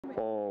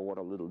Oh, what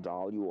a little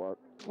doll you are.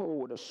 Oh,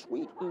 what a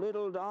sweet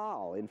little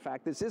doll. In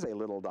fact, this is a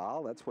little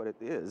doll. That's what it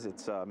is.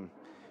 It's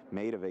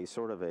made of a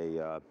sort of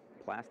a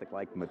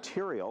plastic-like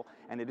material,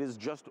 and it is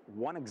just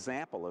one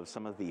example of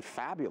some of the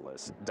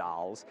fabulous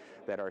dolls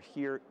that are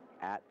here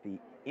at the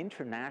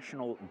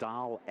International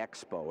Doll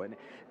Expo. And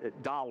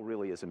doll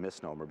really is a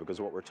misnomer, because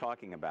what we're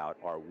talking about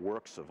are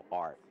works of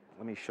art.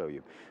 Let me show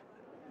you.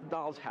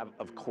 Dolls have,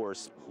 of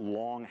course,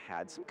 long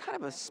had some kind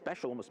of a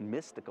special, almost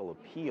mystical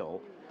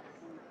appeal.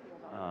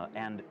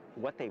 And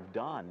what they've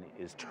done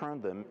is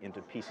turned them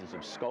into pieces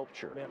of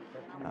sculpture.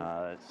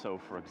 So,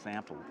 for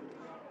example,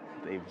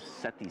 they've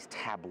set these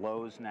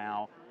tableaus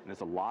now, and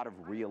there's a lot of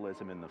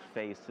realism in the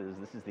faces.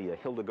 This is the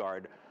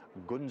Hildegard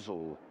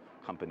Gunzel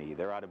company.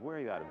 They're out of, where are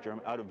you out of?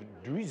 Germany? Out of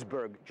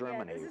Duisburg,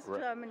 Germany. Yeah, this is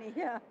Germany,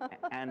 yeah.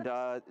 And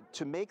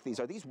to make these,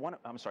 are these one,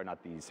 I'm sorry, not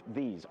these,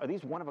 are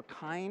these one of a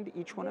kind,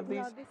 each one of these?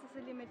 No, this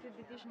is a limited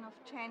edition of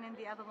 10 and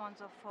the other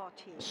ones are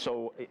 14.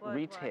 So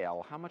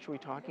retail, how much are we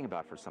talking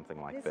about for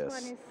something like this?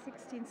 This one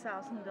is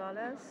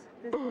 $16,000,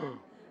 this one.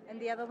 And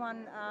the other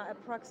one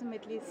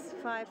approximately is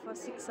 $5,000 or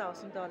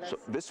 $6,000. So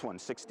this one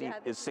is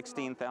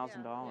 $16,000?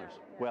 Yeah.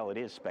 Well, it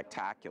is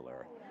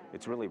spectacular.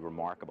 It's really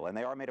remarkable. And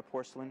they are made of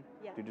porcelain,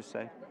 did you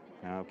say?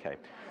 Okay.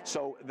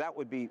 So that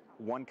would be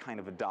one kind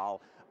of a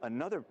doll.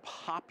 Another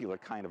popular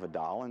kind of a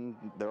doll, and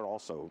they're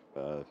also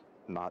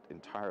not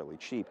entirely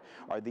cheap,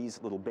 are these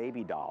little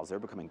baby dolls. They're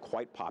becoming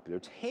quite popular.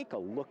 Take a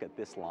look at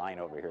this line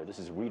over here. This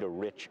is Rita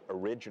Rich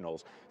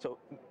Originals. So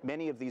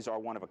many of these are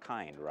one of a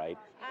kind, right?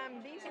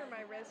 These are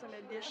my resin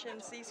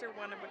editions. These are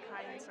one of a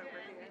kinds over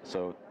here.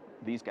 So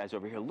these guys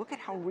over here, look at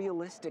how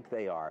realistic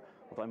they are.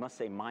 Although I must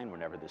say mine were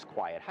never this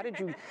quiet. How did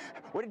you,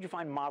 where did you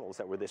find models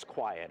that were this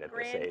quiet at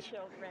this age?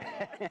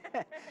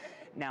 Grandchildren.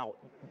 Now,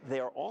 they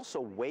are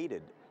also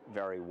weighted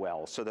very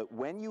well, so that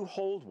when you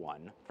hold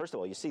one, first of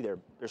all, you see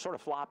they're sort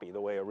of floppy the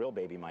way a real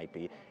baby might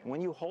be. And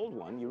when you hold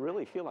one, you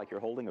really feel like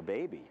you're holding a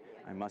baby,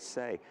 I must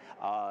say.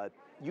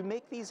 You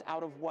make these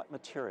out of what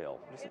material?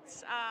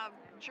 It's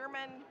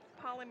German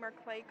polymer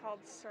clay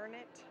called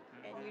Cernit,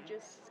 and you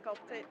just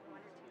sculpt it.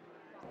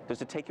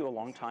 Does it take you a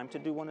long time to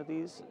do one of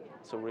these,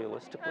 so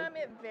realistically?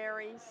 It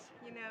varies.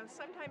 You know,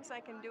 sometimes I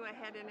can do a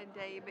head in a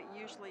day, but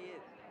usually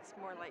it's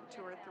more like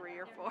 2 or 3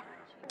 or 4.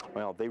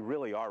 Well, they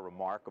really are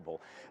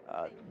remarkable.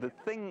 The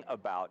thing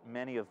about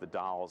many of the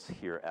dolls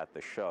here at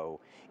the show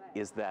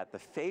is that the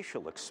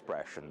facial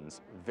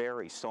expressions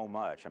vary so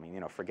much. I mean, you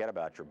know, forget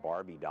about your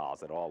Barbie dolls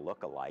that all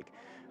look alike.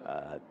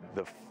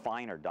 The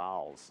finer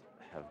dolls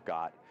have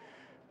got,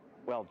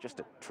 well,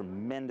 just a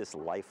tremendous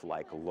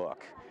lifelike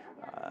look.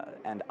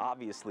 And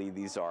obviously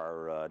these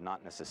are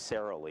not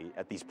necessarily,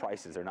 at these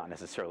prices, they're not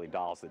necessarily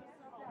dolls that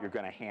you're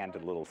going to hand a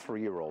little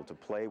 3-year-old to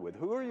play with.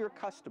 Who are your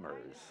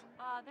customers?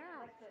 There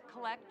are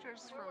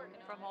collectors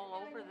from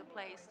all over the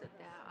place that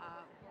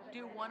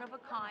do one of a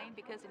kind,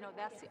 because, you know,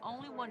 that's the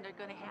only one they're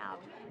going to have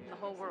in the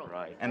whole world.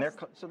 Right, and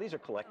so these are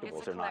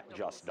collectibles, they're not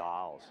just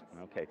dolls.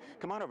 Okay,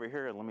 come on over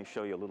here and let me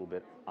show you a little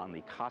bit on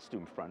the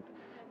costume front.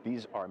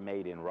 These are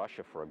made in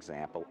Russia, for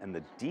example, and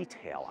the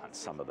detail on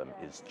some of them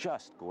is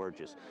just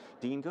gorgeous.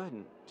 Dean, go ahead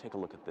and take a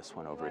look at this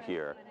one over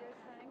here.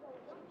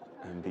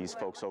 And these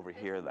folks over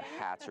here, the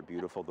hats are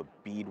beautiful, the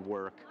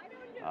beadwork.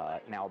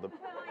 Now, the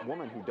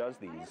woman who does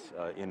these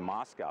in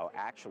Moscow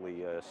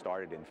actually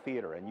started in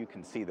theater, and you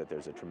can see that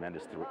there's a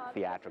tremendous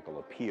theatrical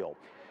appeal.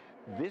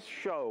 This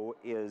show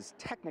is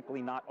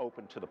technically not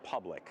open to the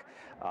public,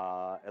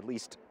 at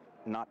least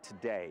not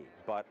today,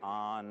 but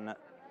on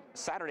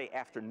Saturday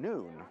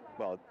afternoon,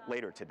 well,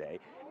 later today,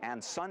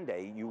 and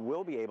Sunday,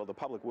 the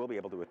public will be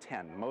able to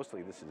attend.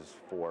 Mostly this is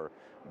for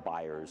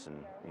buyers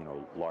and, you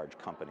know, large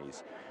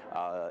companies.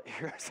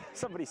 Here's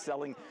somebody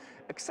selling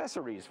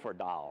accessories for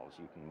dolls.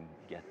 You can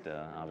get,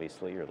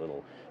 obviously, your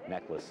little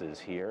necklaces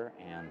here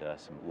and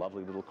some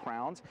lovely little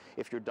crowns.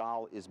 If your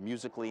doll is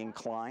musically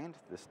inclined,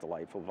 this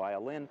delightful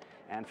violin.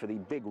 And for the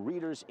big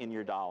readers in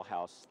your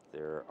dollhouse,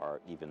 there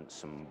are even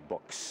some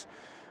books.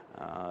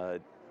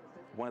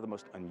 One of the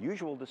most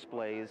unusual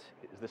displays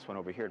is this one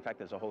over here. In fact,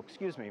 there's a whole,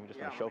 excuse me, I just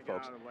want to show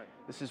folks.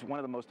 This is one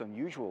of the most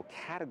unusual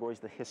categories,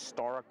 the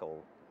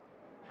historical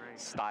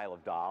style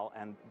of doll.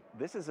 And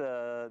this is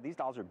these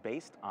dolls are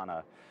based on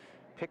a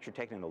picture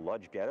taken in the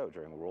Lodz Ghetto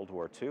during World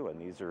War II. And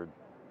these are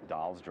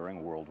dolls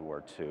during World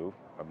War II,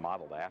 are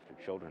modeled after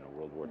children in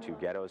World War II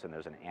ghettos. And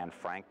there's an Anne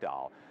Frank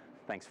doll.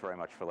 Thanks very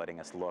much for letting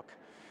us look.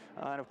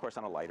 And of course,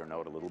 on a lighter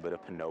note, a little bit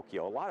of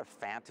Pinocchio, a lot of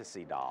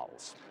fantasy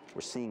dolls. We're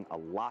seeing a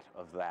lot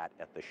of that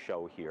at the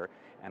show here.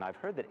 And I've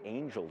heard that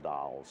angel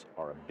dolls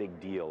are a big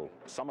deal.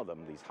 Some of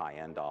them, these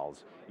high-end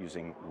dolls,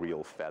 using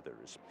real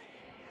feathers.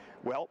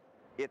 Well,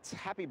 it's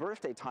happy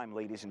birthday time,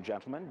 ladies and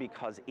gentlemen,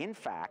 because in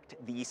fact,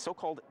 the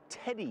so-called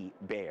teddy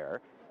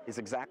bear is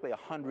exactly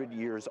 100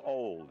 years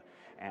old.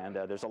 And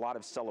there's a lot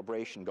of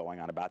celebration going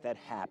on about that.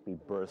 Happy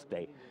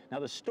birthday. Now,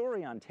 the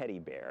story on teddy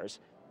bears,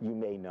 you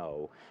may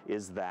know,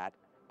 is that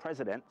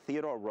President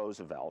Theodore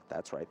Roosevelt,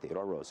 that's right,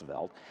 Theodore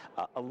Roosevelt,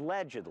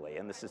 allegedly,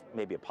 and this is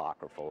maybe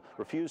apocryphal,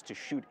 refused to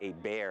shoot a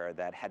bear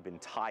that had been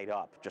tied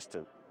up just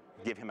to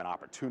give him an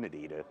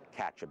opportunity to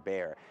catch a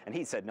bear. And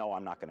he said, no,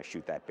 I'm not going to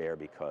shoot that bear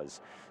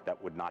because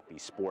that would not be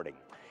sporting.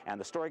 And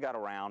the story got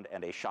around,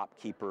 and a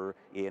shopkeeper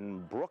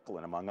in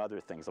Brooklyn, among other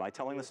things. Am I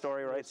telling the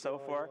story right so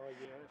far?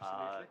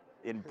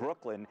 In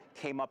Brooklyn,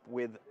 came up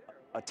with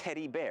a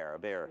teddy bear, a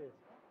bear.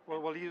 Yeah.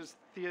 Well, he was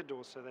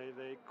Theodore, so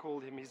they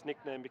called him, his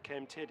nickname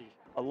became Teddy.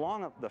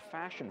 Along the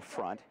fashion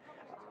front,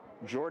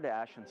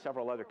 Jordache and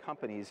several other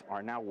companies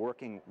are now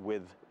working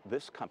with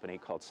this company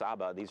called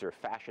Saba. These are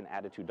fashion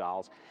attitude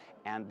dolls,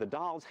 and the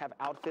dolls have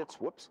outfits,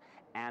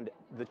 and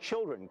the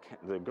children,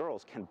 the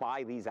girls, can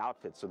buy these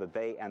outfits so that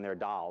they and their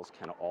dolls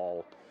can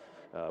all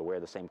wear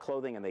the same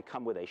clothing, and they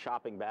come with a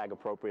shopping bag,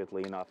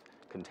 appropriately enough,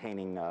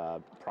 containing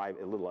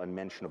private little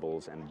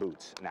unmentionables and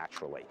boots,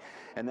 naturally.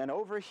 And then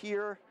over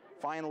here,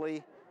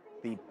 finally,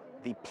 the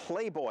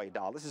Playboy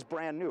doll. This is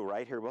brand new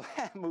right here. We'll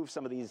move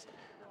some of these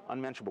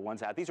unmentionable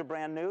ones out. These are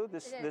brand new,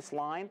 this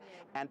line.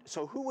 And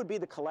so who would be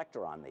the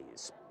collector on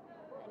these?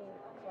 Any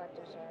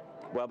collectors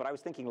are. Well, but I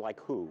was thinking like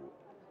who?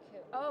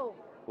 Oh.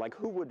 Like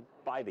who would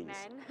buy these?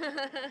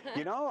 Men.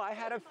 You know, I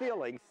had a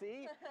feeling,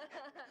 see?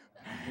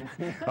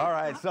 All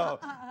right, so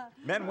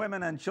men,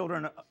 women, and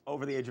children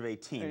over the age of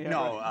 18.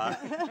 No,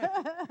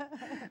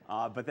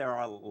 but there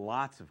are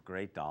lots of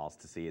great dolls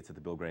to see. It's at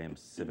the Bill Graham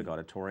Civic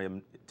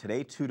Auditorium.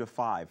 Today, 2 to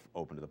 5,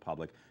 open to the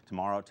public.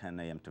 Tomorrow, 10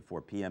 a.m. to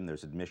 4 p.m.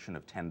 There's admission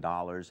of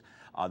 $10.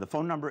 The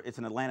phone number, it's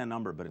an Atlanta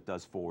number, but it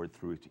does forward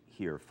through to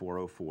here,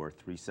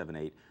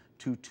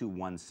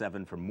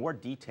 404-378-2217. For more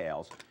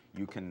details,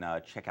 you can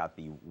check out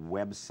the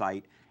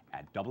website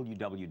at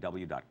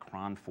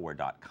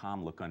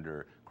www.kron4.com. Look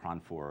under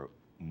Kron4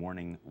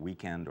 Morning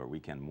Weekend or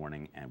Weekend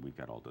Morning, and we've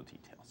got all the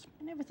details.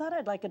 I never thought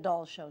I'd like a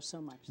doll show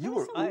so much. You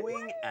were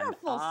oohing and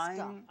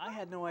eyeing. I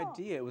had no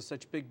idea it was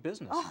such big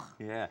business. Oh.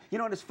 Yeah. You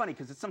know, and it's funny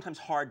because it's sometimes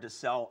hard to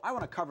sell. I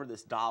want to cover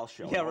this doll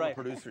show. Yeah, and all right.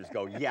 the producers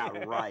go, yeah,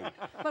 right.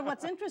 But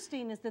what's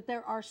interesting is that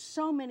there are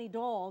so many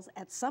dolls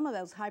at some of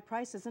those high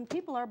prices, and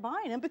people are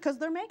buying them because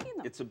they're making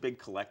them. It's a big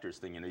collector's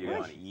thing. You know, you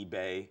go on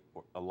eBay,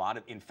 or a lot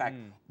of, in fact,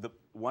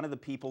 one of the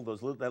people,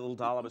 that little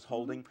doll I was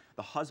holding,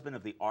 the husband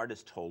of the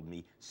artist told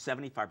me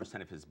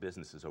 75% of his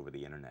business is over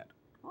the internet.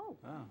 Oh.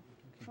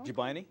 Did you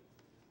buy any?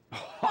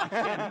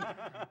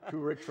 Too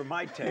rich for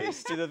my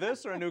taste. Either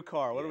this or a new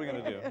car. What are we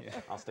going to do?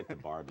 I'll stick to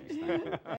Barbies. Thank you.